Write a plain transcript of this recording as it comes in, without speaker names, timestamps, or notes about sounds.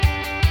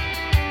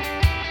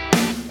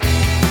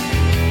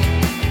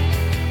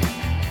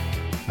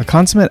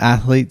Consummate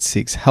Athlete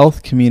seeks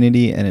health,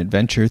 community, and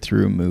adventure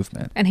through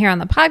movement. And here on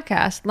the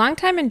podcast,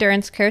 longtime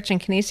endurance coach and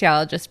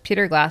kinesiologist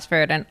Peter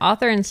Glassford and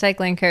author and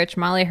cycling coach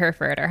Molly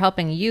Herford are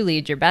helping you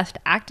lead your best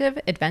active,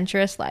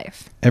 adventurous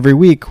life. Every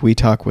week, we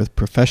talk with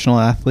professional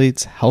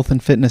athletes, health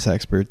and fitness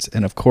experts,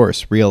 and of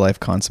course, real-life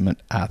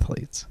consummate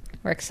athletes.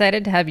 We're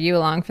excited to have you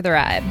along for the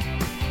ride.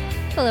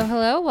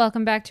 Hello.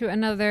 Welcome back to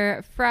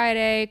another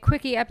Friday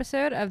quickie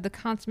episode of the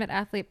Consummate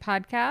Athlete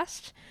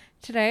Podcast.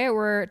 Today,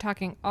 we're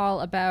talking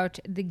all about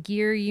the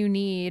gear you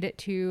need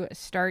to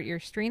start your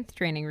strength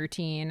training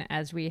routine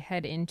as we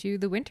head into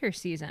the winter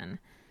season.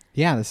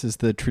 Yeah, this is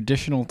the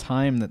traditional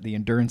time that the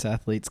endurance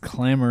athletes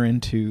clamor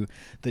into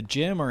the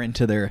gym or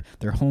into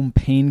their home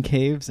pain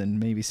caves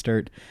and maybe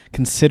start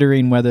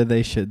considering whether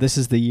they should. This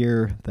is the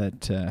year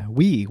that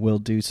we will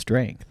do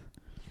strength.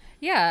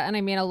 Yeah, and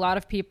I mean, a lot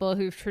of people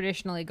who've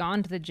traditionally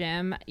gone to the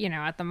gym,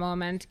 at the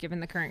moment, given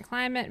the current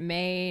climate,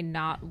 may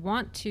not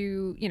want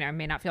to,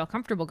 may not feel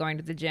comfortable going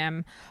to the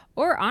gym.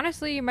 Or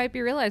honestly, you might be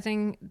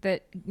realizing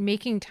that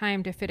making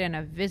time to fit in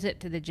a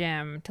visit to the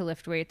gym to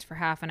lift weights for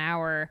half an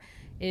hour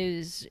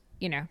is,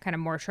 kind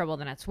of more trouble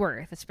than it's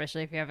worth,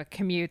 especially if you have a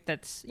commute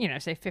that's,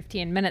 say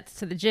 15 minutes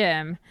to the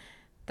gym.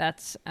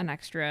 That's an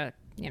extra,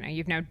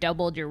 you've now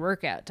doubled your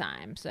workout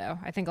time. So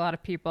I think a lot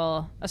of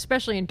people,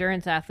 especially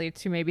endurance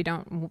athletes who maybe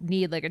don't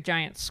need like a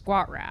giant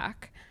squat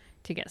rack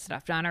to get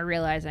stuff done, are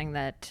realizing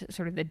that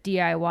sort of the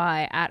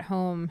DIY at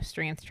home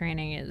strength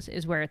training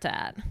is where it's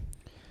at.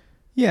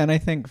 Yeah, and I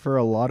think for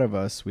a lot of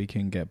us, we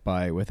can get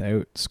by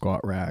without squat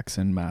racks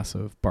and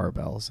massive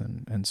barbells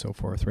and so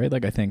forth, right?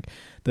 Like I think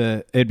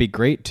it'd be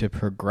great to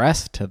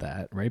progress to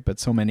that, right? But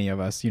so many of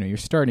us, you're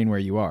starting where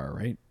you are,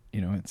 right?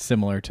 It's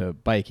similar to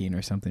biking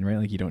or something, right?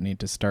 Like you don't need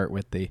to start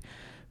with the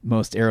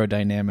most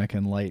aerodynamic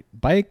and light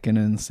bike. And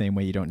in the same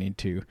way, you don't need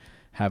to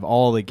have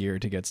all the gear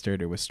to get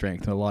started with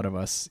strength. A lot of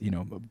us,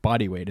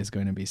 body weight is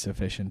going to be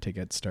sufficient to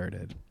get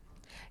started.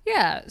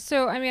 Yeah.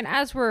 So, I mean,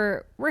 as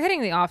we're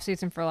hitting the off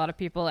season for a lot of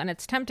people, and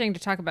it's tempting to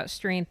talk about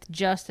strength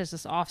just as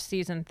this off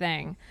season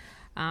thing.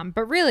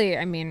 But really,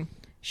 I mean,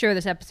 sure,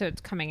 this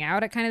episode's coming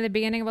out at kind of the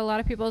beginning of a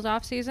lot of people's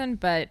off season,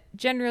 but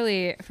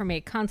generally from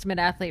a consummate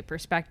athlete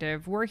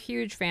perspective, we're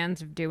huge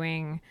fans of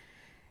doing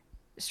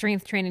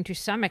strength training to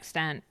some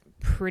extent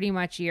pretty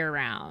much year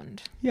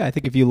round. Yeah, I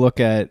think if you look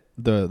at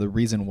the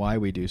reason why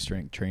we do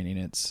strength training,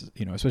 it's,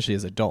 especially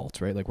as adults,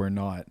 right? Like we're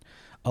not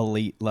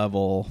elite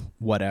level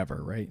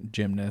whatever, right?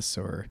 Gymnasts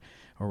or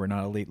we're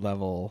not elite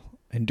level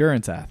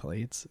endurance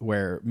athletes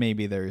where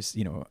maybe there's,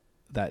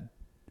 that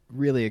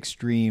really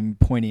extreme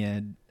pointy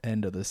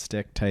end of the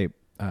stick type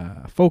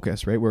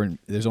focus, right? Where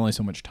there's only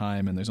so much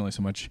time and there's only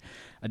so much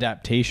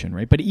adaptation,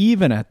 right? But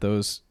even at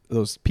those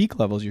peak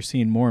levels, you're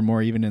seeing more and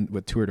more, even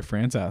with Tour de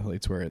France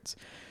athletes, where it's,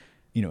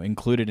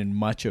 included in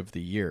much of the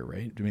year,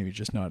 right? Maybe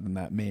just not in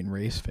that main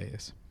race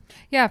phase.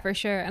 Yeah, for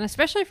sure. And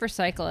especially for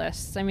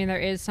cyclists, I mean, there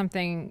is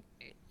something,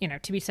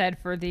 to be said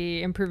for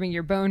the improving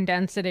your bone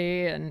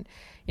density and,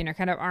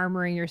 kind of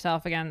armoring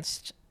yourself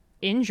against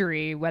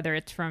injury, whether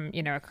it's from,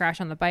 a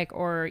crash on the bike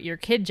or your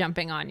kid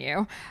jumping on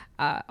you.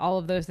 All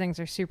of those things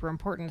are super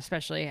important,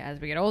 especially as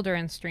we get older,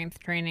 and strength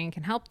training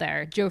can help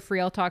there. Joe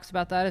Friel talks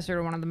about that as sort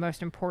of one of the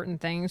most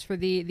important things for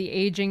the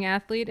aging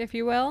athlete, if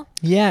you will.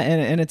 Yeah,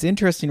 and it's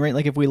interesting, right?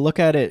 Like if we look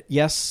at it,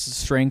 yes,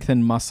 strength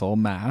and muscle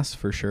mass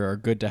for sure are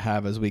good to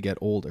have as we get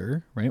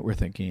older, right? We're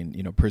thinking,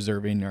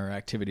 preserving our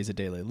activities of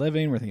daily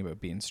living. We're thinking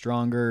about being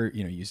stronger.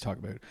 You talk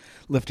about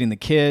lifting the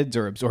kids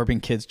or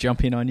absorbing kids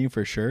jumping on you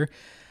for sure.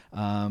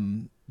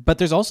 But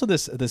there's also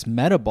this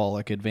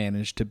metabolic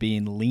advantage to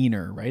being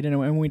leaner, right? And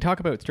when we talk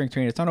about strength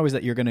training, it's not always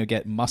that you're going to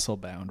get muscle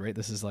bound, right?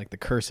 This is like the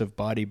curse of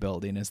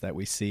bodybuilding, is that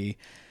we see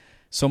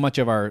so much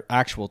of our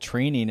actual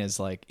training is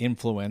like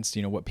influenced,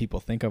 what people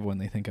think of when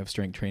they think of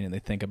strength training. They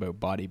think about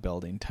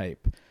bodybuilding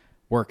type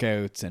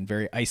workouts and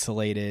very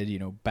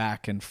isolated,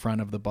 back and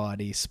front of the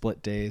body,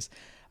 split days.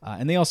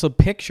 And they also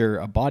picture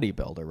a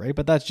bodybuilder, right?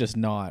 But that's just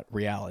not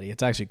reality.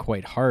 It's actually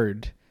quite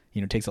hard.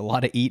 It takes a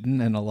lot of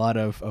eating and a lot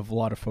of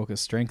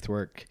focused strength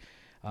work,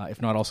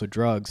 if not also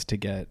drugs, to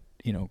get,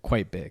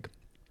 quite big,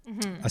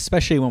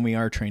 especially when we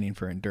are training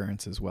for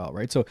endurance as well,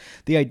 right? So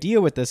the idea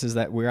with this is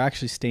that we're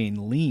actually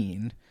staying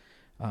lean,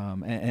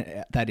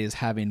 and that is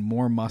having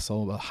more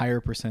muscle, a higher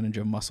percentage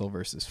of muscle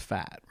versus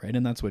fat, right?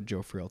 And that's what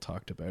Joe Friel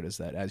talked about, is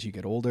that as you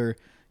get older,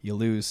 you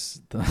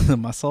lose the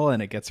muscle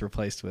and it gets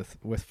replaced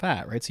with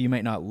fat, right? So you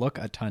might not look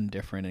a ton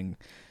different and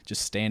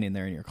just standing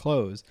there in your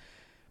clothes,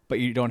 but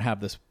you don't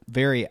have this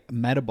very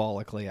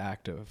metabolically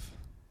active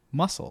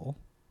muscle,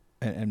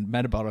 and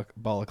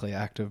metabolically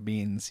active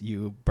means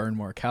you burn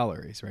more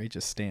calories, right?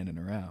 Just standing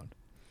around.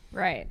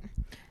 Right.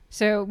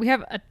 So we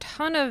have a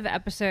ton of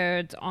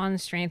episodes on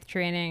strength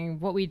training,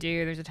 what we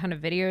do. There's a ton of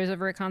videos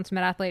over at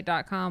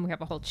consummateathlete.com. We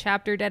have a whole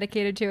chapter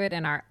dedicated to it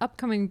in our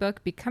upcoming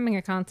book, Becoming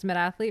a Consummate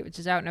Athlete, which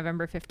is out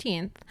November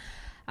 15th.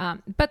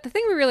 But the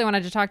thing we really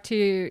wanted to talk to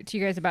you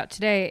guys about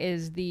today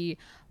is the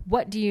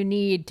what do you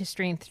need to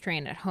strength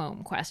train at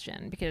home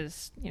question,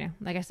 because,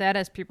 like I said,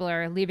 as people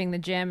are leaving the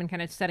gym and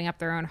kind of setting up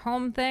their own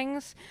home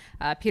things,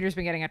 Peter's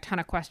been getting a ton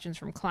of questions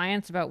from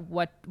clients about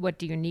what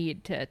do you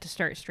need to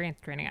start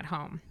strength training at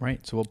home.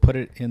 Right. So we'll put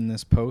it in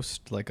this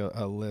post, like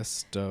a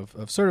list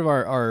of sort of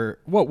our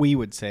what we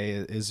would say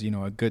is,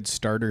 a good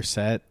starter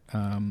set,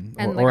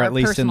 or at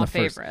least in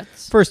the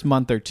first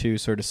month or two,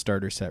 sort of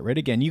starter set, right?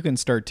 Again, you can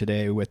start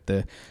today with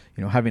the,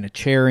 having a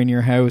chair in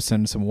your house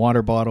and some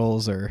water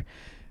bottles, or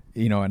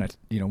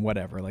and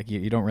whatever, like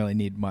you don't really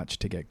need much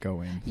to get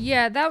going.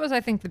 Yeah, that was, I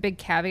think, the big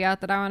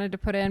caveat that I wanted to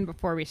put in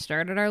before we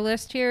started our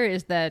list here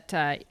is that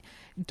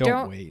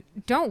don't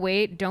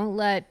wait. Don't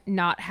let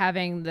not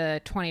having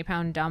the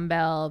 20-pound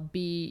dumbbell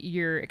be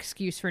your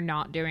excuse for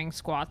not doing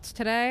squats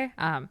today.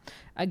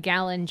 A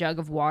gallon jug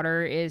of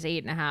water is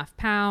 8.5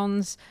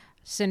 pounds.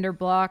 Cinder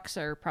blocks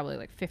are probably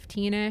like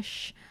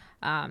 15-ish.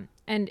 And,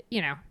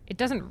 it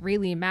doesn't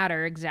really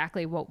matter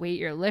exactly what weight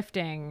you're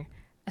lifting,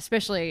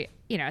 especially,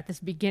 at this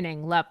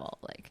beginning level.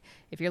 Like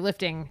if you're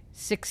lifting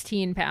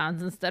 16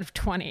 pounds instead of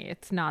 20,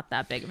 it's not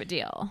that big of a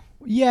deal.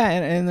 Yeah.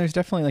 And there's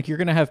definitely, like, you're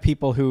going to have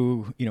people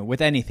who,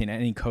 with anything,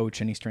 any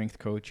coach, any strength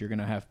coach, you're going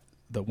to have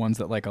the ones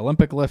that like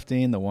Olympic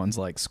lifting, the ones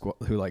like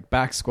who like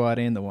back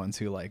squatting, the ones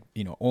who like,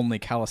 only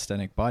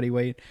calisthenic body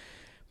weight.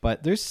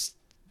 But there's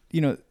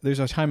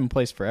a time and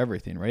place for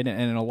everything, right?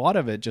 And a lot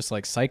of it, just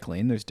like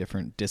cycling, there's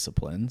different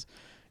disciplines.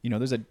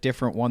 There's a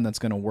different one that's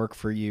going to work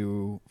for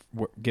you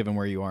given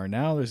where you are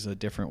now. There's a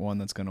different one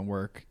that's going to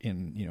work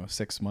in,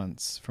 6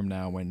 months from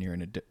now when you're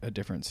in a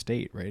different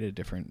state, right? A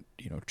different,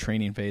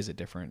 training phase, a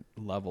different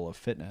level of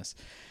fitness.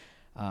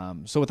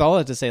 So with all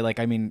that to say, like,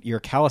 I mean,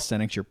 your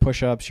calisthenics, your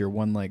push-ups, your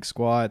one-leg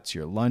squats,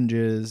 your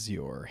lunges,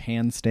 your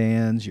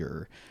handstands,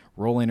 your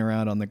rolling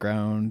around on the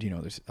ground,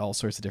 there's all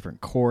sorts of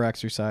different core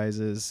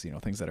exercises,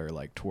 things that are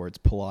like towards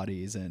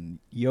Pilates and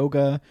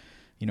yoga.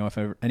 If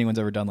anyone's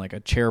ever done like a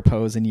chair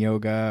pose in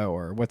yoga,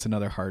 or what's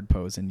another hard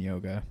pose in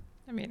yoga?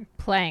 I mean,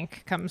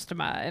 plank comes to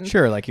mind.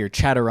 Sure, like your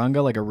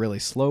chaturanga, like a really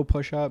slow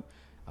push-up.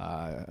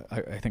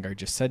 I think I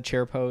just said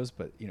chair pose,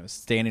 but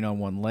standing on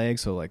one leg.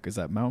 So like, is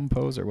that mountain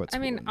pose or what's? I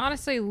mean,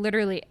 honestly,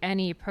 literally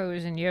any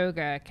pose in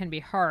yoga can be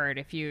hard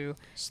if you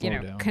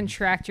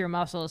contract your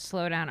muscles,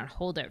 slow down, and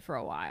hold it for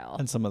a while.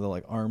 And some of the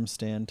like arm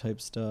stand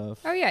type stuff.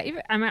 Oh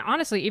yeah,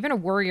 honestly, even a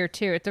warrior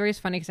too. It's always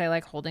funny because I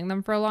like holding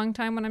them for a long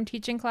time when I'm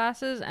teaching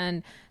classes,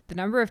 and the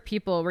number of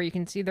people where you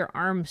can see their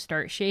arms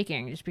start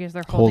shaking just because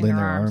they're holding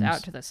their arms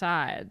out to the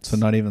sides. So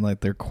not even like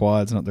their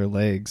quads, not their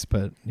legs,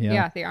 but yeah.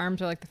 Yeah, the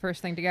arms are like the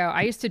first thing to go.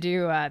 I used to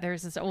do,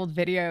 there's this old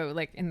video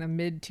like in the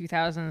mid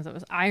 2000s that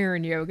was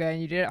iron yoga,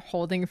 and you did it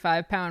holding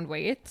 5-pound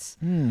weights.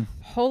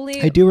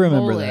 Holy I do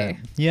remember moly. that.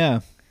 Yeah.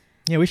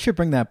 Yeah, we should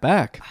bring that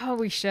back. Oh,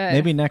 we should.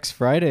 Maybe next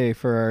Friday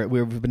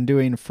we've been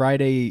doing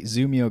Friday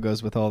Zoom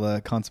yogos with all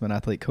the Consummate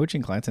Athlete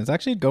coaching clients, and it's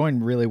actually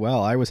going really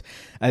well. I was,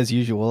 as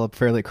usual,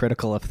 fairly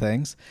critical of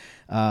things.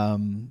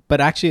 But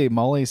actually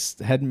Molly's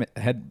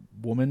head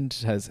woman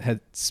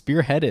had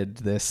spearheaded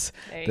this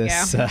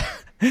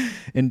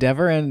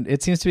endeavor, and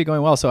it seems to be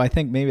going well. So I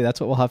think maybe that's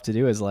what we'll have to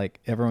do is like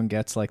everyone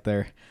gets like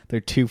their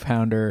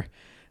 2-pounder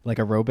like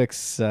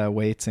aerobics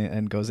weights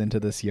and goes into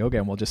this yoga,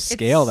 and we'll just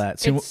scale that.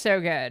 Soon, it's so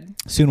good.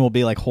 Soon we'll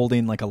be like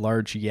holding like a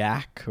large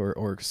yak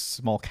or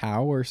small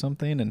cow or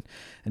something and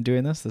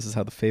doing this. This is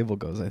how the fable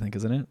goes, I think,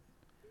 isn't it?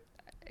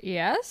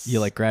 Yes. You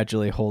like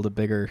gradually hold a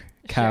bigger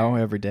cow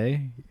every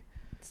day.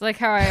 It's like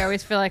how I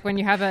always feel like when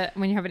you have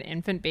an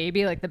infant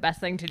baby, like the best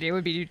thing to do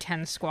would be do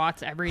 10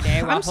 squats every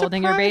day while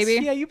holding your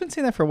baby. Yeah, you've been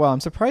saying that for a while. I'm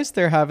surprised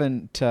there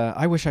haven't.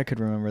 I wish I could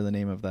remember the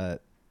name of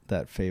that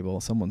fable.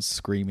 Someone's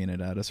screaming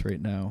it at us right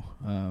now.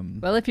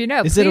 Well, if you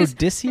know, is it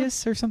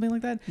Odysseus or something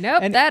like that?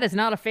 Nope, that is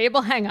not a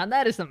fable. Hang on,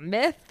 that is a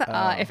myth.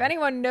 If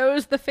anyone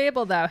knows the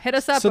fable, though, hit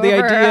us up. So the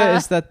idea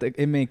is that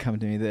it may come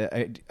to me.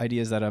 The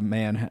idea is that a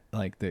man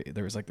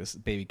there was like this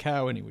baby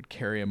cow, and he would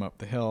carry him up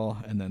the hill,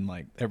 and then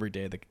like every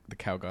day the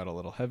cow got a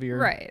little heavier.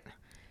 Right.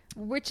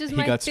 Which is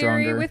my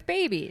theory with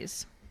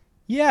babies.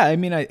 Yeah, I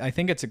mean, I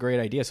think it's a great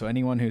idea. So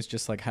anyone who's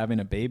just like having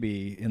a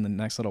baby in the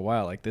next little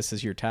while, like this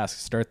is your task.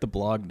 Start the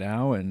blog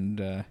now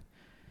and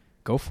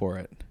go for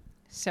it.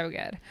 So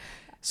good.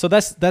 So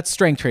that's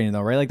strength training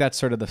though, right? Like that's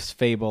sort of the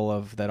fable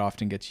of that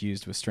often gets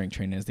used with strength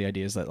training is the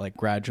idea is that like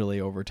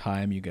gradually over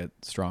time you get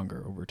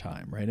stronger over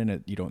time, right?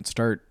 And you don't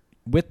start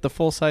with the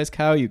full-size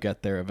cow, you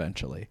get there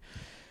eventually.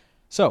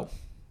 So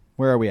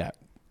where are we at?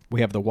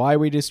 We have the why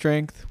we do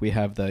strength. We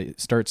have the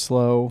start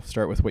slow,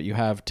 start with what you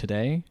have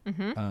today.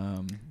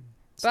 Mm-hmm.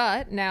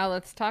 But now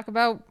let's talk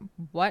about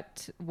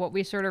what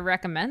we sort of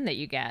recommend that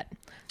you get.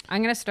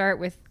 I'm going to start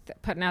with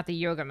putting out the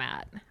yoga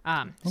mat.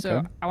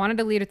 So I wanted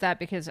to lead with that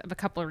because of a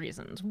couple of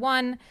reasons.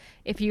 One,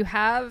 if you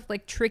have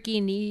like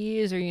tricky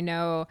knees or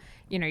your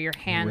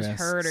hands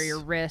hurt or your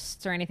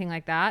wrists or anything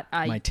like that.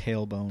 My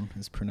tailbone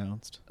is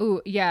pronounced.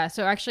 Ooh, yeah.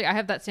 So actually I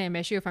have that same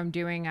issue if I'm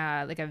doing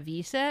like a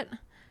V-sit.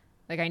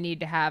 Like I need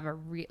to have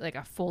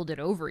a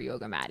folded over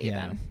yoga mat even.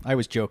 Yeah, I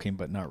was joking,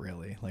 but not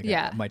really. Like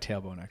my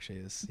tailbone actually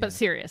is. But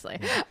seriously.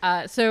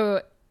 Yeah.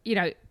 So,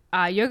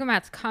 yoga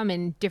mats come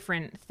in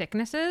different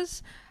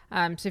thicknesses.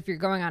 So if you're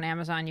going on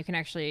Amazon, you can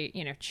actually,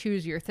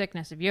 choose your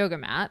thickness of yoga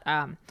mat.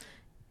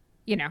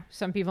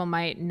 Some people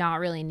might not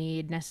really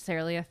need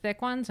necessarily a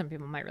thick one. Some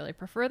people might really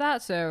prefer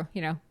that. So,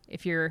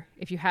 if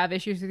you have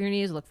issues with your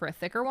knees, look for a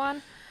thicker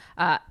one.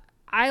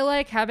 I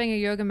like having a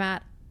yoga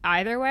mat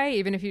either way,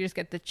 even if you just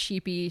get the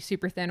cheapy,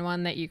 super thin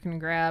one that you can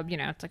grab,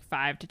 it's like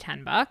 $5 to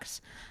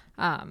 $10.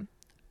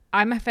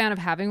 I'm a fan of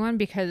having one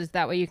because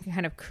that way you can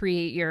kind of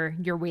create your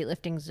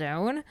weightlifting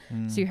zone.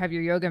 So you have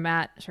your yoga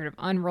mat sort of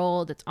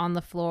unrolled, it's on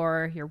the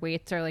floor, your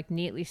weights are like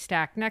neatly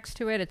stacked next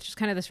to it. It's just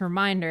kind of this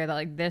reminder that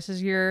like this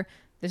is your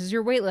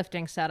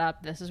weightlifting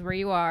setup, this is where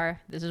you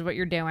are, this is what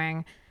you're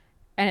doing.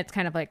 And it's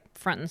kind of like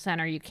front and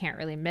center. You can't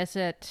really miss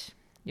it.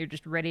 You're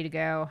just ready to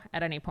go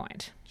at any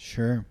point.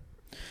 Sure.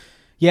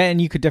 Yeah,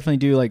 and you could definitely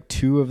do like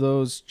 2 of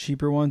those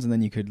cheaper ones, and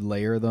then you could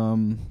layer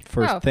them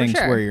for things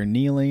where you're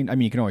kneeling. I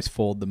mean, you can always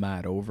fold the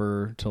mat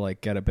over to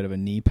like get a bit of a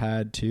knee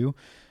pad too.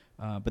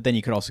 But then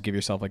you could also give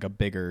yourself like a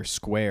bigger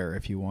square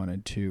if you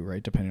wanted to,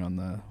 right? Depending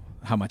on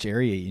how much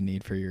area you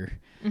need for your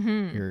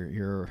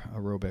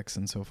aerobics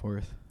and so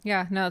forth.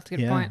 Yeah, no, that's a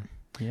good point.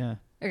 Yeah.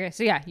 Okay,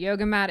 so yeah,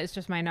 yoga mat is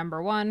just my number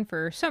one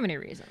for so many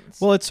reasons.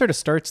 Well, it sort of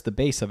starts the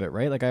base of it,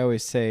 right? Like I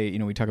always say,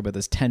 we talk about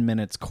this 10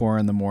 minutes core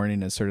in the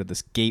morning as sort of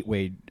this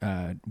gateway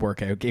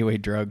workout, gateway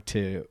drug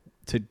to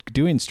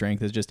doing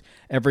strength is just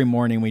every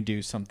morning we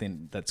do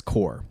something that's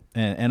core.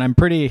 And I'm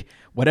pretty,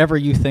 whatever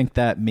you think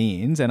that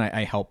means, and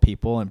I help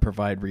people and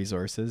provide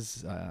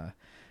resources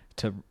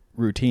to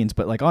routines,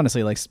 but like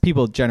honestly, like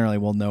people generally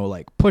will know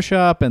like push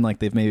up and like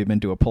they've maybe been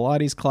to a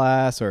Pilates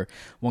class, or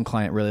one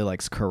client really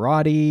likes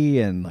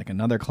karate and like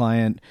another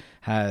client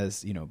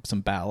has some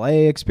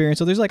ballet experience.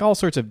 So there's like all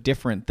sorts of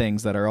different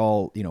things that are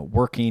all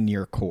working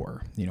your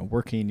core,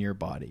 working your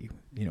body,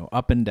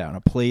 up and down.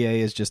 A plie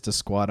is just a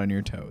squat on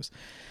your toes,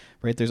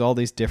 right? There's all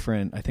these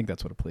different, I think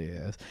that's what a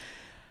plie is.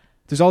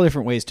 There's all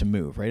different ways to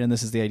move, right? And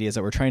this is the idea, is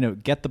that we're trying to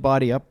get the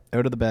body up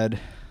out of the bed,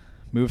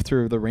 move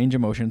through the range of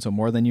motion, so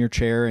more than your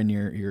chair and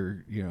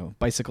your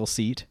bicycle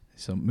seat.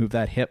 So move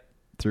that hip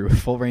through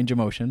full range of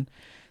motion.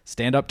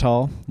 Stand up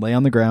tall, lay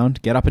on the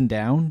ground, get up and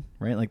down,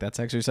 right? Like that's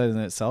exercise in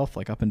itself,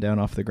 like up and down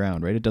off the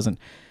ground, right? It doesn't,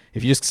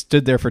 if you just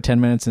stood there for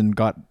 10 minutes and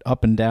got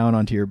up and down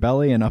onto your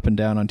belly and up and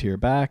down onto your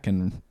back,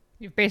 and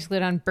you've basically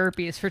done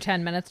burpees for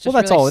 10 minutes. Just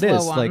well, that's really all it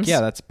is. Ones. Like,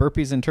 yeah, that's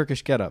burpees and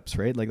Turkish get-ups,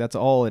 right? Like that's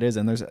all it is.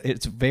 And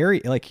it's very,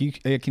 like you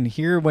can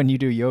hear when you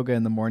do yoga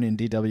in the morning,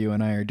 DW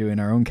and I are doing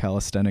our own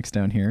calisthenics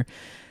down here.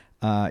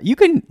 You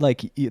can,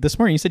 like, this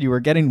morning you said you were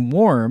getting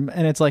warm,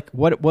 and it's like,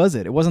 what was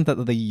it? It wasn't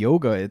that the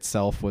yoga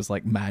itself was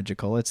like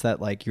magical. It's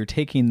that like you're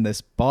taking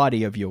this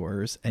body of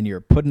yours and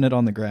you're putting it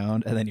on the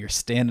ground and then you're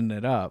standing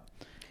it up.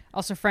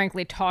 Also,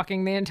 frankly,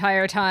 talking the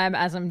entire time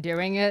as I'm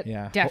doing it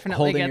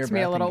definitely gets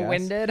me a little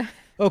winded.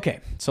 Okay,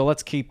 so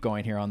let's keep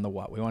going here on the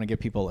what. We want to give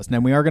people a list. Now,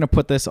 we are going to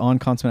put this on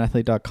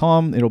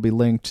consummateathlete.com. It'll be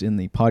linked in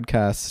the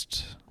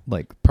podcast,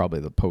 like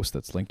probably the post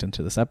that's linked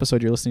into this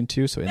episode you're listening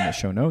to, so in the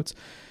show notes.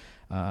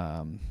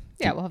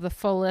 We'll have the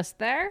full list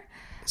there.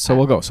 So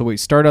we'll go. So we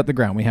start at the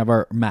ground. We have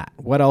our mat.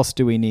 What else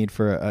do we need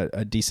for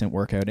a decent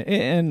workout?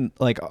 In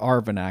like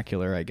our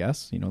vernacular, I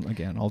guess,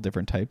 again, all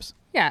different types.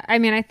 Yeah. I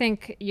mean, I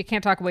think you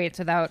can't talk weights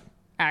without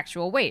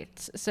actual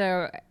weights.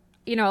 So,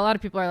 a lot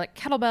of people are like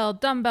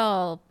kettlebell,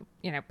 dumbbell,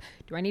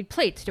 do I need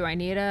plates? Do I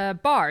need a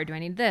bar? Do I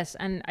need this?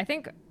 And I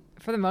think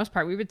for the most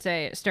part, we would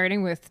say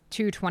starting with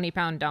 2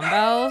 20-pound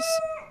dumbbells.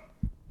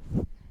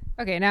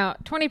 Okay, now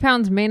 20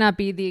 pounds may not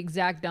be the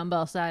exact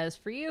dumbbell size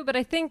for you, but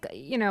I think,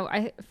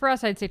 for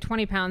us, I'd say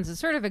 20 pounds is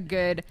sort of a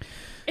good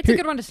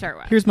one to start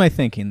with. Here's my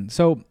thinking.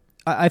 So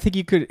I think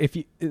you could,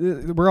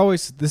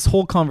 this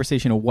whole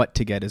conversation of what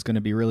to get is going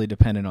to be really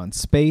dependent on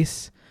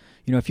space.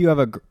 If you have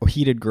a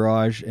heated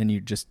garage and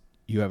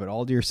you have it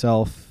all to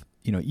yourself,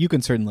 you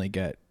can certainly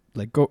get,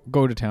 like,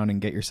 go to town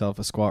and get yourself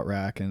a squat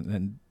rack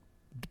and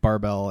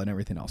barbell and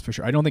everything else for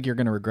sure. I don't think you're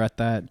going to regret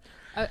that.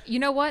 You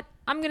know what?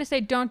 I'm going to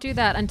say don't do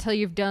that until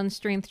you've done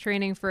strength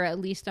training for at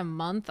least a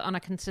month on a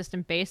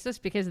consistent basis,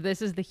 because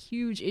this is the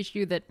huge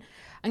issue that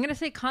I'm going to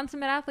say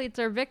consummate athletes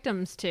are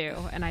victims to.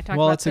 And I talk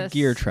about it's a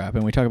gear trap,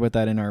 and we talk about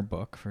that in our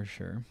book for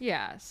sure.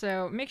 Yeah.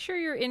 So make sure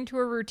you're into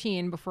a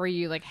routine before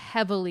you like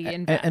heavily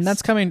invest. And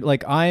that's coming,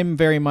 like, I'm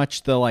very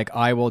much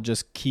I will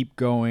just keep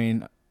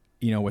going,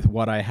 with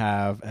what I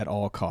have at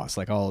all costs.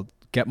 Like I'll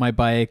get my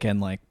bike and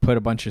like put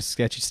a bunch of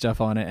sketchy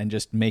stuff on it and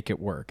just make it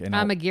work. And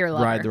I'm a gear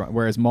lover.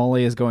 Whereas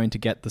Molly is going to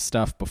get the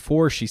stuff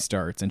before she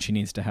starts, and she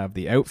needs to have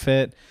the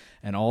outfit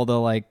and all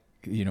the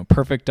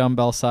perfect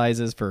dumbbell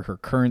sizes for her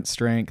current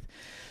strength.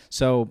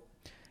 So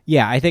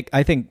yeah, I think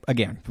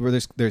again, where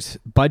there's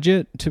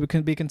budget to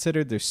be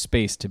considered, there's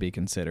space to be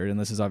considered. And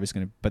this is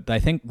obviously but I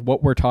think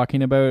what we're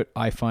talking about,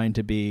 I find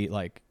to be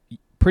like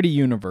pretty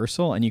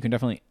universal, and you can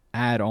definitely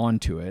add on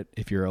to it.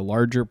 If you're a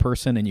larger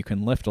person and you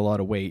can lift a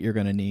lot of weight, you're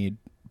going to need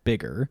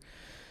bigger.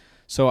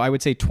 So I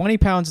would say 20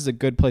 pounds is a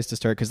good place to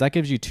start, because that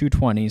gives you 2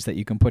 20s that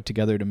you can put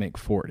together to make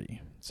 40.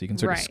 So you can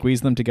sort of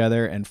squeeze them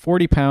together, and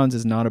 40 pounds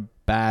is not a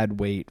bad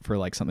weight for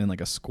like something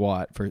like a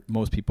squat for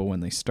most people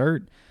when they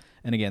start.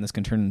 And again, this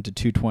can turn into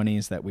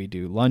 220s that we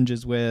do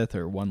lunges with,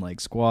 or one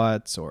leg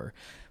squats, or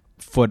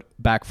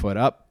back foot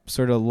up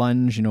sort of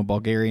lunge,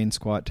 Bulgarian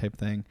squat type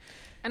thing.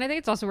 And I think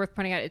it's also worth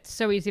pointing out, it's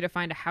so easy to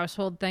find a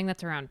household thing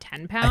that's around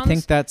 10 pounds. I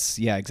think that's,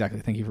 yeah, exactly.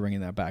 Thank you for bringing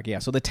that back. Yeah,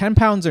 so the 10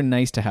 pounds are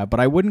nice to have, but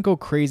I wouldn't go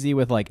crazy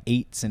with like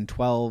 8s and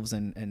 12s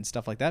and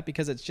stuff like that,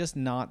 because it's just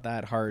not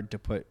that hard to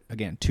put,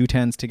 again, 2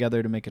 10s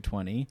together to make a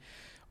 20,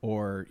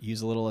 or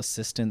use a little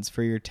assistance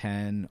for your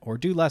 10, or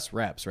do less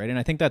reps, right? And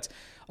I think that's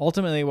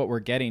ultimately what we're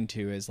getting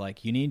to, is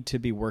like you need to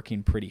be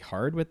working pretty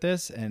hard with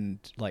this, and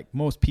like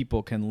most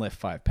people can lift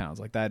 5 pounds.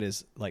 Like that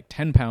is like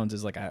 10 pounds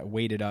is like a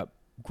weighted up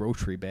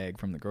grocery bag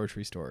from the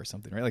grocery store or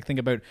something, right? Like think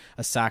about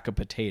a sack of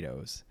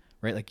potatoes,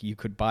 right? Like you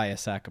could buy a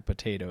sack of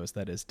potatoes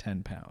that is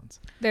 10 pounds.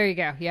 There you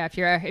go. Yeah,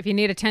 if you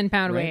need a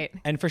 10-pound weight.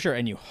 And for sure,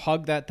 and you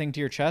hug that thing to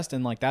your chest,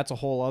 and like that's a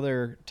whole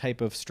other type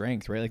of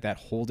strength, right? Like that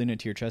holding it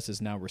to your chest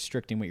is now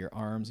restricting what your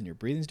arms and your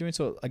breathing is doing.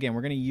 So again,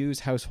 we're going to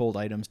use household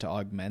items to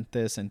augment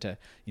this and to,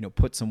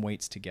 put some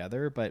weights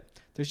together, but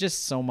there's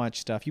just so much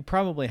stuff. You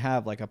probably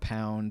have like a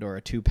pound or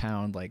a 2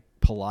 pound like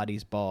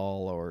Pilates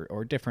ball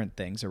or different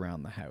things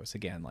around the house.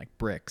 Again, like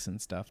bricks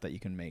and stuff that you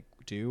can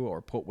do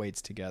or put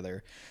weights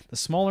together. The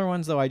smaller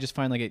ones though, I just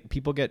find like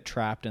people get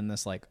trapped in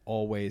this like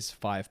always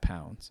 5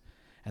 pounds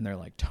and they're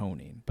like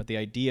toning. But the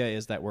idea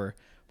is that we're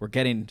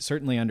getting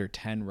certainly under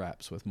 10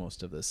 reps with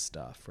most of this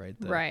stuff, right?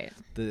 Right.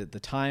 The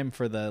time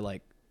for the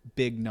like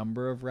big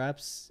number of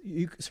reps,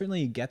 you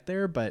certainly get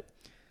there, but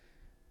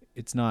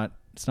it's not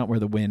where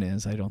the win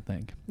is, I don't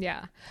think.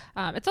 Yeah.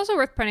 It's also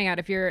worth pointing out,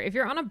 if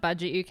you're on a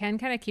budget, you can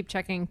kind of keep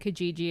checking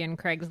Kijiji and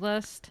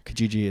Craigslist.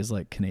 Kijiji is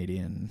like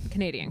Canadian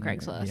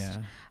Craigslist.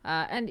 Yeah.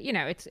 And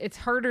it's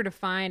harder to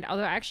find.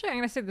 Although actually, I'm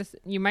going to say this: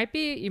 you might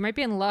be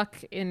in luck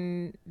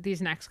in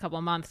these next couple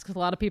of months, because a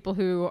lot of people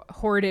who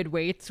hoarded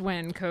weights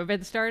when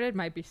COVID started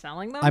might be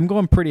selling them. I'm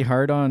going pretty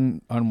hard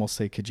on we'll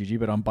say Kijiji,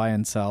 but on buy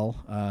and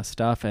sell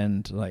stuff.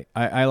 And like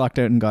I lucked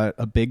out and got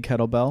a big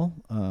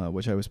kettlebell,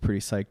 which I was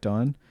pretty psyched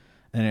on.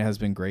 And it has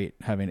been great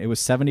it was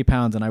 70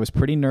 pounds. And I was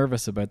pretty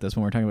nervous about this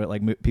when we're talking about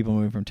like people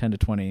moving from 10 to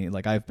 20.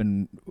 Like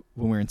when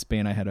we were in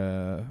Spain, I had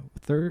a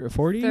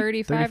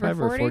 35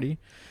 or 40.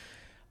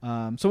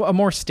 So a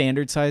more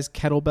standard size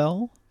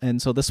kettlebell. And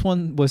so this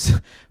one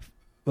was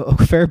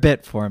a fair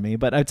bit for me,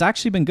 but it's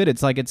actually been good.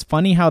 It's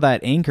funny how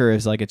that anchor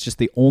is like, it's just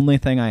the only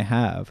thing I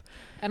have.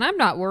 And I'm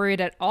not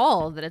worried at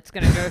all that it's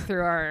going to go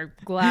through our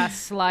glass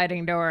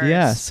sliding doors.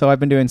 Yeah, so I've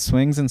been doing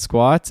swings and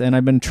squats, and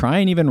I've been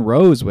trying even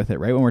rows with it,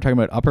 right? When we're talking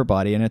about upper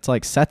body, and it's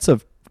like sets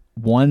of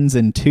 1s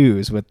and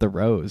 2s with the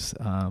rows.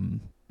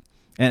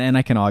 And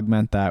I can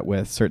augment that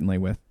certainly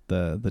with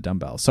the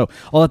dumbbells. So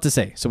all that to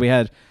say, so we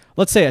had,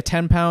 let's say a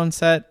 10-pound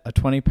set, a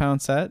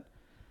 20-pound set.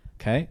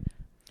 Okay.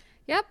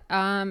 Yep.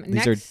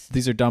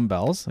 These are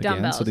dumbbells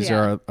again. So these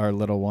are our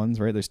little ones,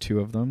 right? There's 2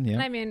 of them. Yeah.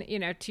 And I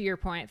mean, to your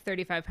point,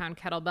 35-pound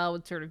kettlebell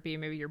would sort of be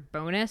maybe your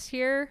bonus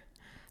here,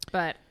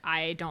 but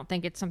I don't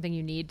think it's something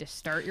you need to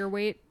start your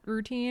weight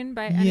routine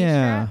by any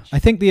stretch. I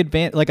think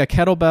like a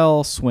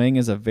kettlebell swing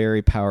is a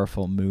very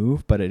powerful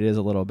move, but it is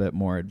a little bit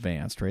more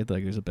advanced, right?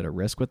 Like there's a bit of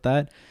risk with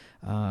that.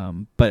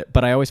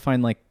 But I always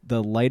find like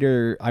the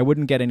lighter, I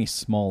wouldn't get any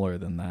smaller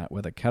than that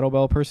with a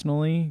kettlebell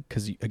personally,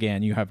 because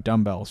again, you have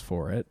dumbbells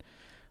for it.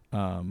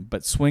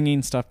 But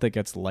swinging stuff that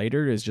gets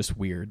lighter is just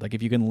weird. Like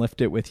if you can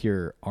lift it with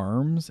your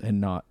arms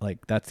and not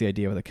like, that's the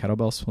idea with a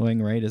kettlebell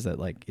swing, right? Is that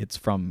like it's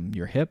from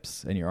your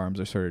hips and your arms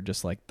are sort of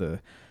just like the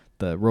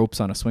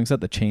ropes on a swing set,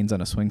 the chains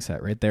on a swing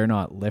set, right? They're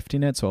not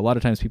lifting it. So a lot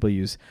of times people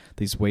use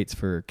these weights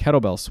for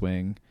kettlebell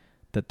swing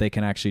that they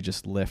can actually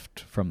just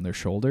lift from their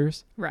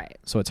shoulders. Right.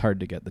 So it's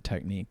hard to get the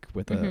technique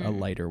with a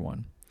lighter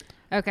one.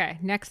 Okay.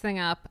 Next thing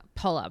up,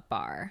 pull-up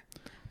bar.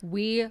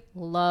 We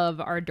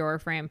love our door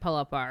frame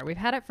pull-up bar. We've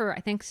had it for, I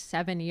think,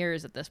 7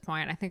 years at this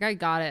point. I think I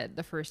got it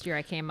the first year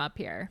I came up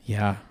here.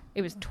 Yeah.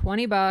 It was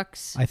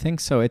 $20. I think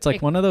so. It's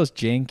like one of those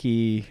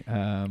janky...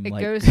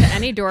 it goes to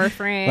any door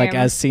frame. Like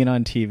as seen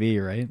on TV,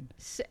 right?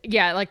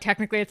 Yeah, like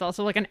technically it's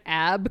also like an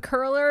ab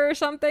curler or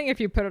something if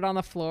you put it on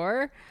the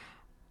floor.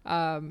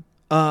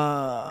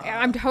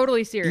 I'm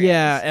totally serious.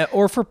 Yeah,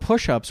 or for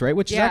push-ups, right?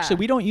 Which is actually,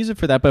 we don't use it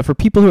for that, but for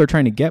people who are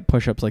trying to get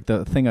push-ups, like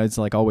the thing is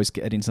like always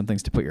getting some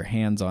things to put your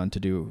hands on to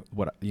do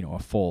a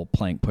full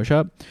plank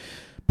push-up.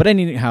 But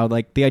anyhow,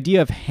 like the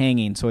idea of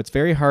hanging, so it's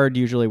very hard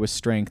usually with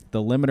strength. The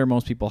limiter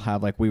most people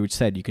have, like we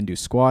said, you can do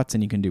squats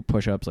and you can do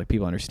push-ups, like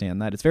people understand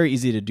that. It's very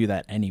easy to do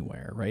that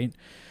anywhere, right?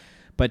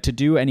 But to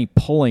do any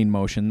pulling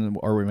motion,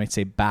 or we might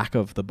say back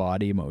of the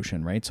body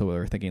motion, right? So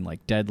we're thinking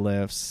like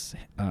deadlifts,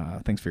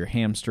 things for your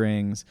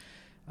hamstrings.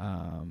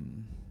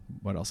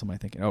 What else am I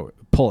thinking? Oh,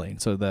 pulling.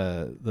 So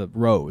the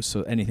rows.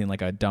 So anything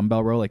like a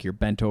dumbbell row, like you're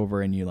bent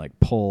over and you like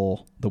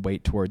pull the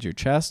weight towards your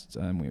chest.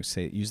 And we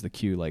say use the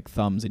cue like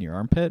thumbs in your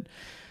armpit.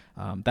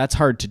 That's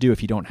hard to do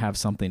if you don't have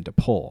something to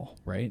pull,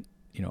 right?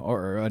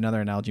 Or another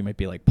analogy might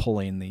be like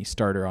pulling the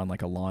starter on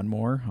like a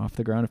lawnmower off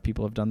the ground if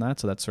people have done that.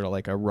 So that's sort of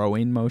like a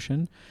rowing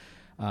motion.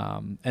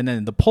 And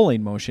then the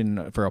pulling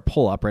motion for a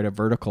pull up, right? A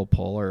vertical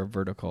pull or a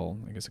vertical,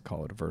 I guess I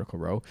call it a vertical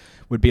row,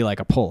 would be like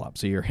a pull up.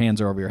 So your hands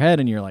are over your head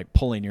and you're like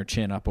pulling your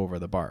chin up over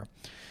the bar.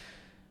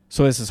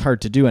 So this is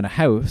hard to do in a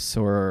house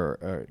or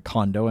a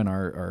condo in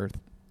our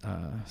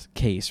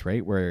case,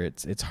 right? Where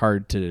it's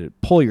hard to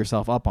pull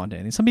yourself up onto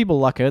anything. Some people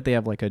luck out; they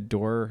have like a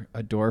door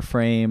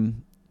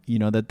frame,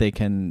 that they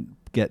can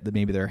get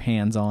maybe their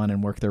hands on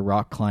and work their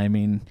rock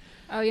climbing.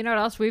 Oh, you know what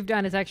else we've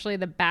done is actually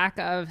the back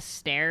of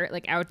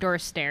like outdoor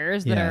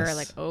stairs that are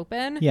like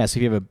open. Yeah, so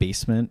if you have a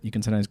basement, you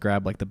can sometimes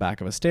grab like the back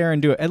of a stair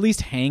and do it, at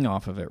least hang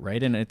off of it,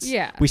 right? And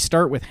we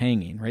start with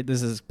hanging, right?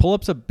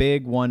 Pull-up's a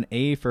big one,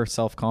 A, for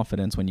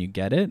self-confidence when you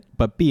get it,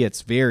 but B,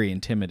 it's very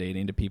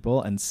intimidating to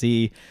people, and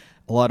C,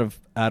 a lot of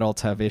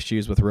adults have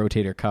issues with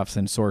rotator cuffs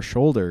and sore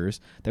shoulders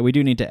that we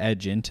do need to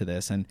edge into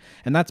this. And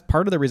that's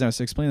part of the reason I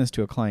was explaining this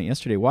to a client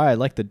yesterday, why I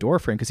like the door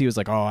frame, because he was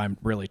like, oh, I'm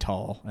really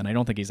tall. And I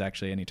don't think he's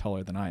actually any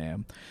taller than I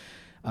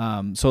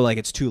am. So like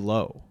it's too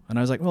low. And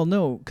I was like, well,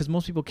 no, because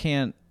most people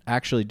can't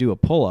actually do a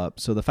pull-up.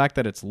 So the fact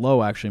that it's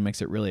low actually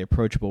makes it really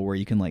approachable, where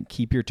you can like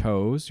keep your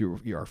toes,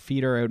 our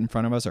feet are out in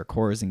front of us, our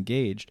core is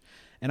engaged,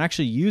 and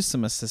actually use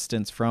some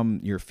assistance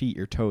from your feet,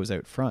 your toes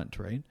out front,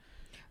 right?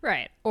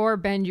 Right. Or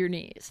bend your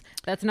knees.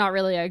 That's not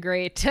really a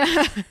great,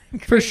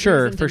 for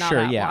sure.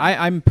 Yeah.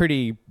 I'm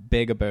pretty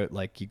big about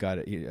like, you got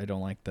it. I don't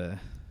like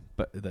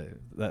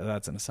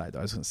that's an aside though.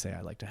 I was going to say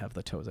I like to have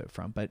the toes out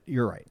front, but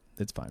you're right.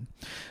 It's fine.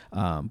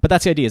 But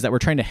that's the idea, is that we're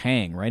trying to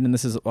hang, right? And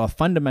this is a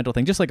fundamental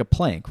thing, just like a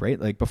plank, right?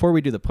 Like before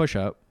we do the push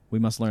up, we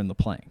must learn the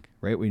plank,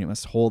 right? We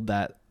must hold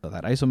that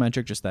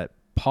isometric, just that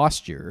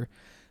posture.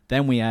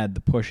 Then we add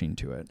the pushing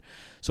to it.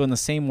 So in the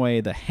same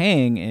way, the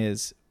hang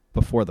is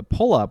before the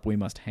pull up, we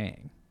must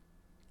hang.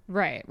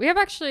 Right. We have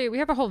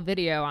a whole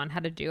video on how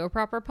to do a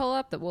proper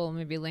pull-up that we'll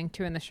maybe link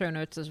to in the show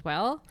notes as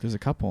well. There's a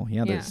couple.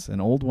 Yeah. There's an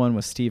old one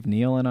with Steve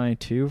Neal and I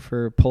too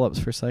for pull-ups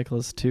for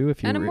cyclists too.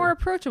 And a more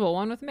approachable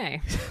one with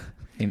me.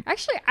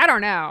 Actually, I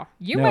don't know.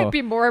 You might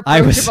be more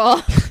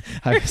approachable.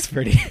 I was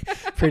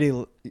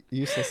pretty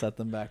useless at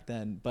them back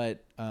then.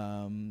 But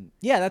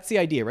that's the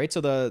idea, right?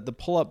 So the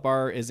pull-up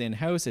bar is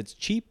in-house. It's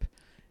cheap.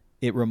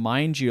 It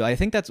reminds you. I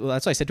think that's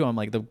what I said to him.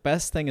 Like, the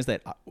best thing is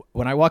that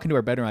when I walk into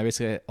our bedroom, I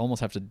basically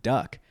almost have to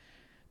duck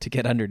to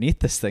get underneath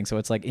this thing. So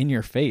it's like in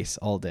your face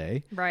all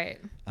day. Right.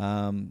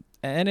 And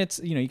it's,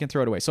 you can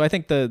throw it away. So I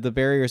think the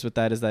barriers with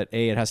that is that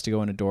A, it has to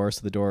go in a door,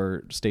 so the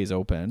door stays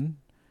open.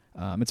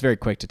 It's very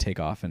quick to take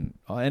off and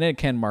it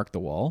can mark the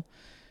wall,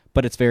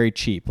 but it's very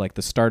cheap. Like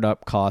the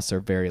startup costs are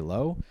very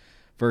low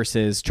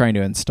versus trying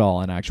to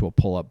install an actual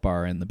pull-up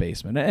bar in the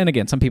basement. And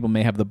again, some people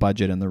may have the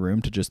budget in the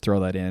room to just throw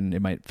that in.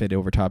 It might fit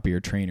over top of your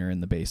trainer in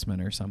the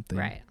basement or something.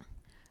 Right.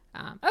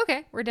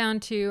 Okay, we're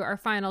down to our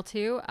final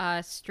two,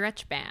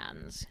 stretch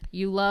bands.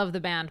 You love the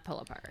band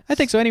pull-up bars. I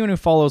think so. Anyone who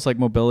follows like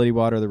Mobility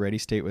Water, the Ready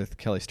State with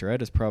Kelly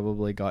Starrett has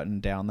probably gotten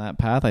down that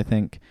path. I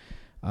think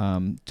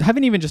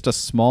having even just a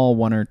small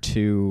one or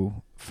two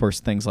for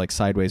things like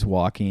sideways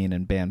walking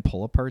and band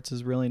pull-aparts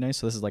is really nice.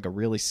 So this is like a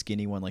really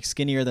skinny one, like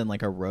skinnier than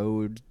like a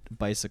road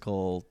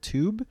bicycle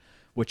tube,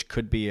 which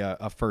could be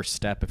a first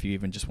step if you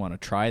even just want to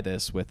try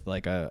this with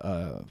like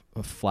a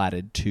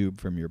flatted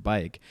tube from your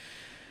bike.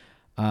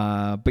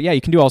 But yeah,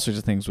 you can do all sorts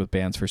of things with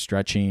bands for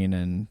stretching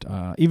and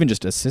even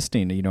just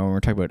assisting. When we're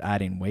talking about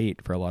adding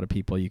weight for a lot of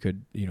people, you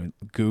could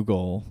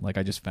Google, like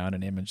I just found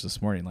an image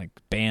this morning, like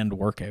band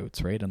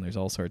workouts, right? And there's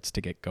all sorts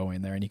to get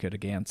going there, and you could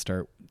again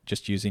start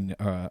just using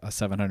a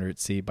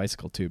 700C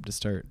bicycle tube to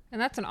start.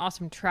 And that's an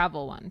awesome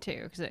travel one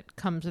too, because it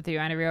comes with you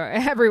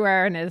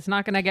everywhere, and it's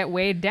not going to get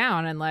weighed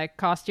down and like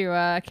cost you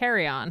a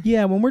carry-on.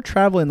 Yeah, when we're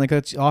traveling, like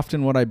that's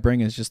often what I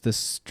bring is just this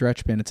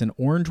stretch band. It's an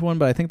orange one,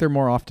 but I think they're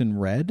more often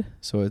red.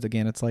 So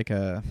it's like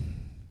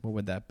what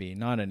would that be?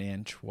 Not an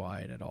inch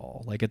wide at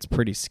all. Like it's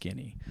pretty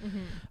skinny.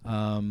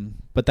 Mm-hmm.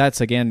 But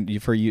that's again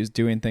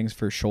doing things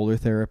for shoulder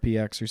therapy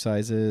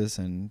exercises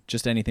and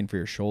just anything for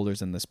your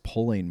shoulders and this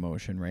pulling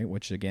motion, right?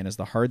 Which again is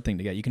the hard thing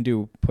to get. You can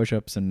do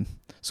push-ups and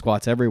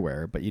squats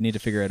everywhere, but you need to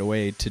figure out a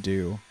way to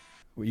do.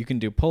 You can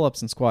do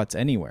pull-ups and squats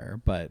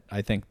anywhere, but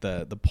I think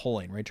the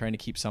pulling, right? Trying to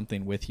keep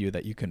something with you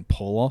that you can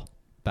pull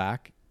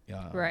back.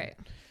 Right.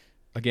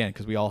 Again,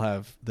 because we all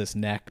have this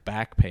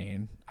back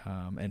pain.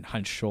 And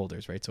hunched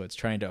shoulders, right? So it's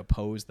trying to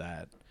oppose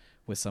that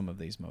with some of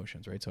these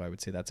motions, right? So I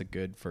would say that's a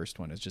good first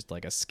one, is just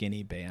like a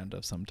skinny band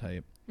of some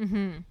type.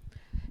 Mm-hmm.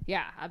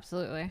 Yeah,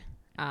 absolutely.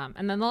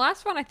 And then the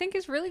last one I think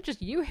is really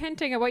just you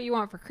hinting at what you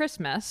want for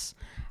Christmas.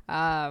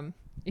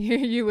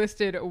 You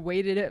listed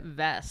weighted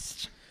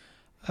vest.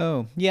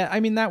 Oh, yeah. I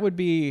mean, that would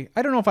be,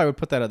 I don't know if I would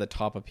put that at the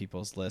top of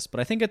people's list, but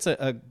I think it's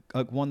a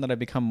one that I've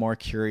become more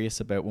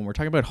curious about when we're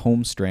talking about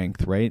home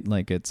strength, right?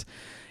 Like it's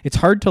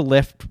hard to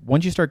lift.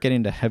 Once you start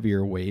getting to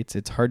heavier weights,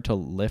 it's hard to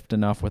lift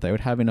enough without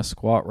having a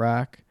squat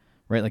rack,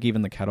 right? Like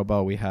even the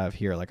kettlebell we have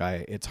here, like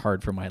it's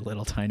hard for my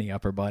little tiny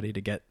upper body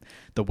to get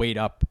the weight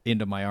up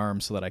into my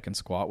arms so that I can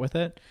squat with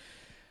it.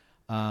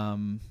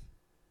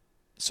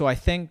 So I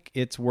think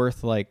it's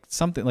worth like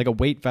something like a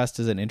weight vest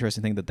is an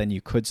interesting thing that then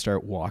you could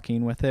start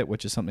walking with it,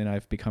 which is something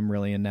I've become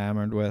really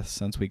enamored with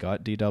since we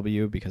got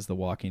DW, because the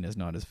walking is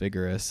not as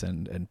vigorous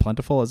and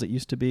plentiful as it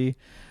used to be.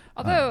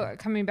 Although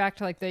coming back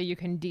to like you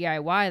can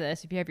DIY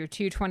this, if you have your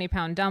two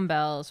 20-pound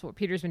dumbbells, what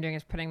Peter's been doing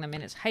is putting them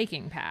in his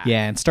hiking pack.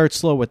 Yeah, and start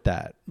slow with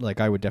that. Like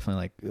I would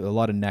definitely like a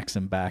lot of necks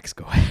and backs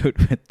go out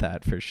with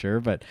that for sure.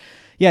 But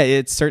yeah,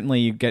 it's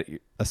certainly you get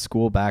a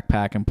school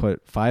backpack and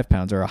put 5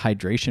 pounds, or a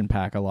hydration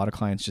pack. A lot of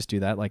clients just do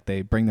that. Like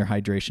they bring their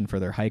hydration for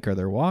their hike or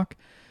their walk,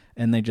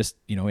 and they just,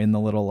 in the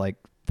little like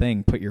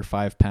thing, put your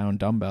 5-pound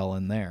dumbbell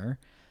in there.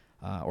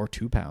 Or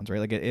 2 pounds, right?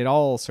 Like it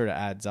all sort of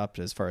adds up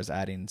as far as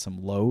adding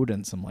some load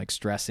and some like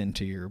stress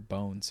into your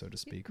bones, so to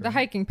speak. Right? The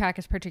hiking pack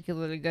is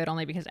particularly good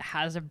only because it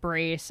has a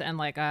brace and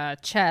like a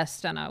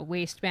chest and a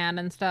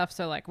waistband and stuff.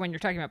 So like when you're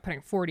talking about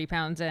putting 40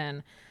 pounds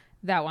in,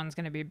 that one's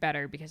going to be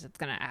better because it's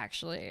going to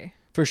actually...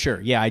 For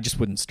sure. Yeah, I just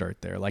wouldn't start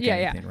there like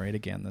anything, right?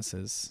 Again, this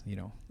is,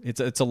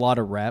 it's a lot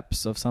of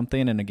reps of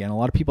something. And again, a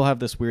lot of people have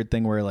this weird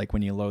thing where like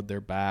when you load their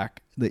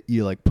back, that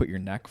you like put your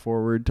neck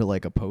forward to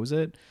like oppose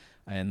it.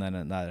 And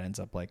then that ends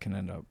up like can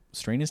end up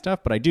straining stuff.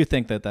 But I do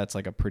think that that's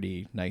like a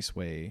pretty nice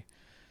way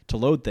to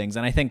load things.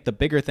 And I think the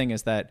bigger thing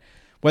is that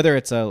whether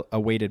it's a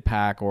weighted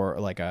pack or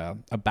like a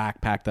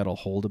backpack that'll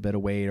hold a bit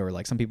of weight, or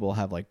like some people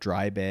have like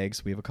dry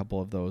bags. We have a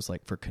couple of those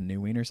like for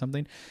canoeing or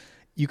something.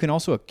 You can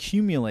also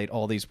accumulate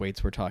all these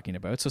weights we're talking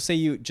about. So say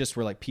you just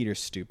were like,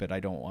 Peter's stupid. I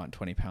don't want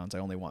 20 pounds. I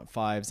only want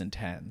 5s and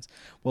 10s.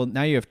 Well,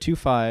 now you have 2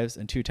 5s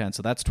and 2 10s.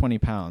 So that's 20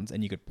 pounds.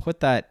 And you could put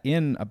that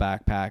in a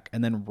backpack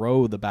and then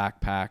row the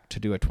backpack to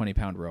do a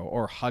 20-pound row,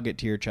 or hug it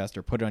to your chest,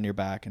 or put it on your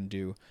back and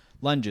do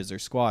lunges or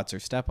squats or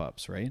step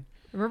ups, right?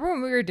 Remember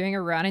when we were doing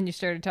a run and you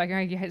started talking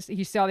about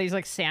you saw these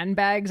like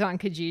sandbags on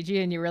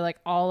Kijiji and you were like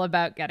all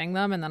about getting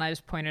them, and then I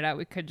just pointed out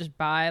we could just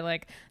buy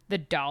like the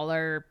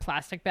 $1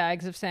 plastic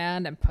bags of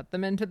sand and put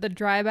them into the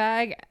dry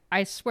bag.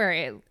 I swear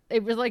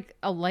it was like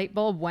a light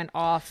bulb went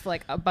off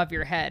like above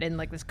your head in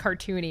like this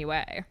cartoony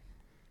way.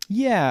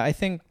 Yeah, I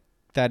think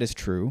that is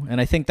true.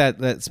 And I think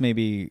that's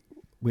maybe...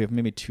 We have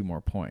maybe 2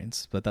 more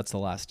points, but that's the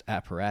last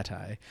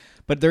apparati.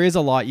 But there is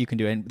a lot you can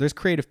do, and there's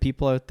creative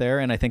people out there,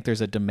 and I think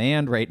there's a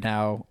demand right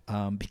now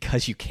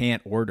because you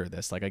can't order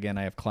this. Like, again,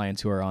 I have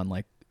clients who are on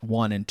like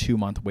 1 and 2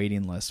 month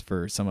waiting lists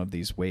for some of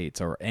these weights,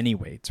 or any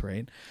weights,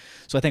 right?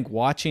 So I think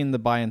watching the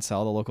buy and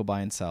sell, the local buy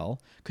and sell,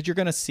 because you're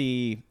going to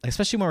see,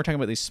 especially when we're talking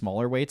about these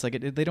smaller weights,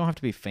 like they don't have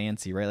to be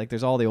fancy, right? Like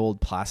there's all the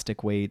old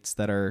plastic weights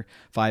that are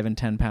 5 and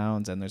 10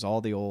 pounds, and there's all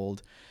the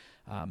old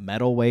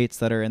metal weights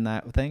that are in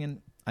that thing.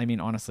 And I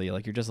mean, honestly,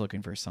 like you're just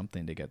looking for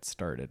something to get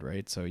started,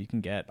 right? So you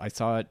can I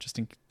saw it just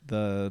in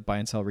the buy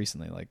and sell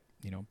recently, like,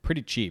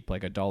 pretty cheap,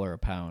 like $1 a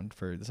pound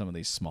for some of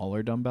these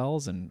smaller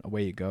dumbbells, and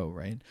away you go,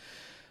 right?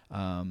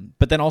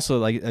 But then also,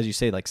 like, as you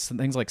say, like some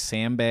things like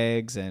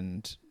sandbags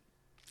and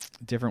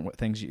different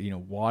things,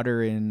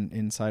 water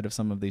inside of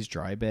some of these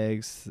dry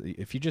bags.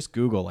 If you just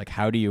Google, like,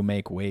 how do you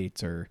make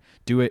weights, or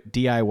do it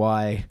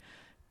DIY,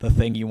 the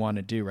thing you want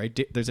to do, right?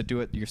 There's a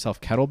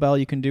do-it-yourself kettlebell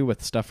you can do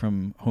with stuff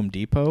from Home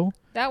Depot.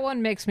 That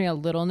one makes me a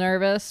little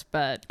nervous,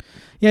 but...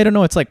 Yeah, I don't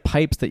know. It's like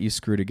pipes that you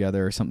screw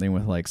together or something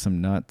with like some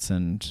nuts,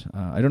 and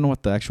I don't know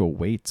what the actual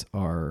weights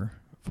are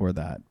for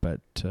that,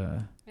 but...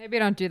 Maybe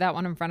don't do that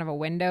one in front of a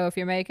window if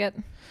you make it.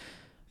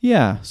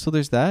 Yeah, so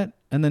there's that.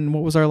 And then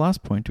what was our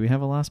last point? Do we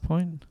have a last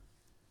point?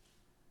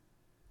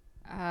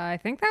 I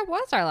think that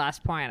was our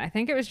last point. I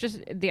think it was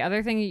just... The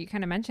other thing you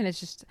kind of mentioned is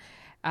just...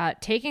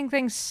 taking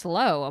things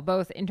slow,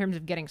 both in terms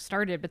of getting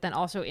started, but then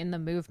also in the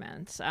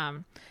movements.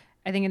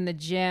 I think in the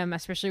gym,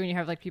 especially when you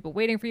have like people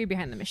waiting for you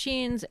behind the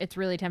machines, it's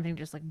really tempting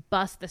to just like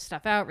bust this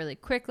stuff out really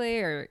quickly,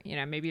 or,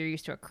 maybe you're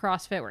used to a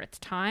CrossFit where it's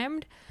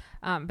timed.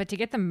 But to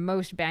get the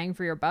most bang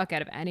for your buck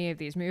out of any of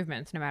these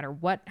movements, no matter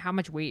how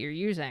much weight you're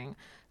using,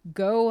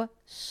 go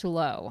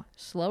slow.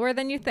 Slower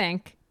than you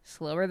think,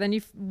 slower than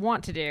you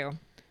want to do.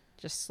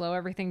 Just slow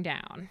everything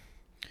down.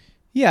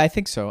 Yeah, I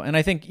think so. And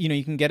I think,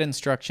 you can get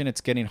instruction.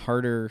 It's getting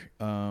harder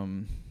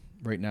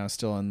right now,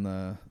 still in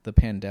the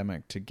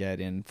pandemic, to get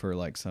in for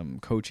like some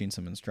coaching,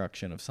 some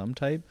instruction of some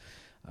type.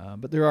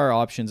 But there are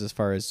options as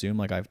far as Zoom.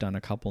 Like I've done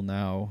a couple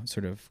now,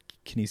 sort of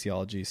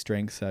kinesiology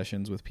strength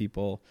sessions with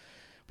people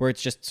where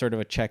it's just sort of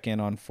a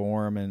check-in on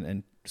form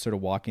and sort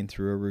of walking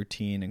through a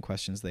routine and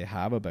questions they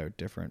have about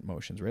different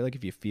motions, right? Like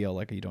if you feel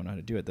like you don't know how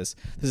to do it, this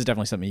is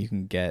definitely something you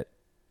can get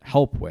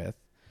help with.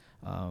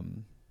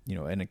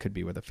 And it could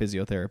be with a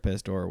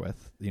physiotherapist or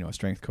with, a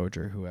strength coach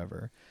or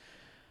whoever.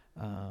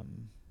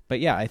 But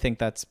yeah, I think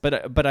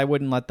but I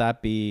wouldn't let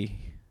that be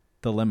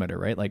the limiter,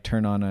 right? Like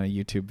turn on a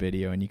YouTube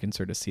video and you can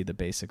sort of see the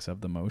basics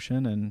of the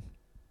motion and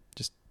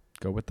just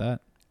go with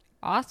that.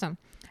 Awesome.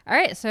 All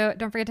right. So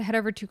don't forget to head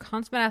over to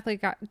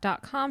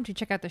consummateathlete.com to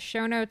check out the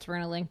show notes. We're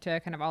going to link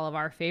to kind of all of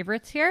our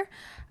favorites here.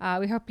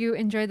 We hope you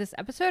enjoyed this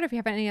episode. If you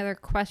have any other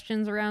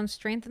questions around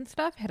strength and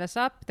stuff, hit us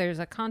up. There's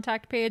a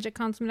contact page at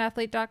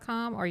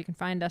consummateathlete.com, or you can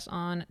find us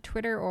on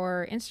Twitter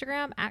or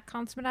Instagram at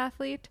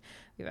consummateathlete.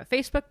 We have a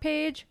Facebook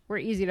page. We're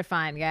easy to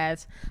find,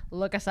 guys.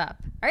 Look us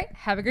up. All right.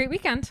 Have a great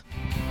weekend.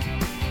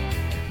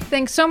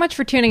 Thanks so much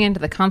for tuning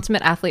into the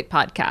Consummate Athlete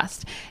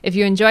podcast. If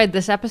you enjoyed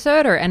this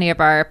episode or any of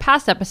our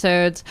past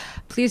episodes,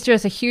 please do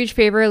us a huge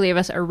favor, leave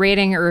us a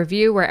rating or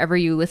review wherever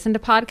you listen to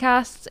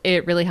podcasts.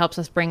 It really helps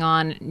us bring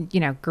on,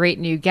 great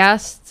new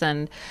guests.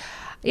 And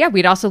yeah,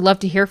 we'd also love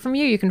to hear from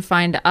you. You can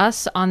find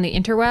us on the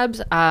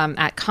interwebs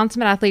at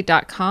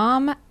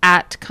consummateathlete.com,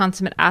 at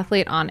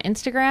consummateathlete on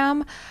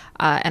Instagram.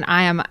 And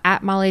I am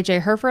at Molly J.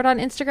 Herford on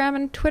Instagram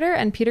and Twitter,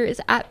 and Peter is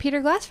at Peter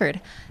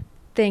Glassford.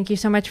 Thank you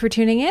so much for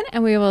tuning in,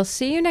 and we will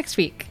see you next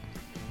week.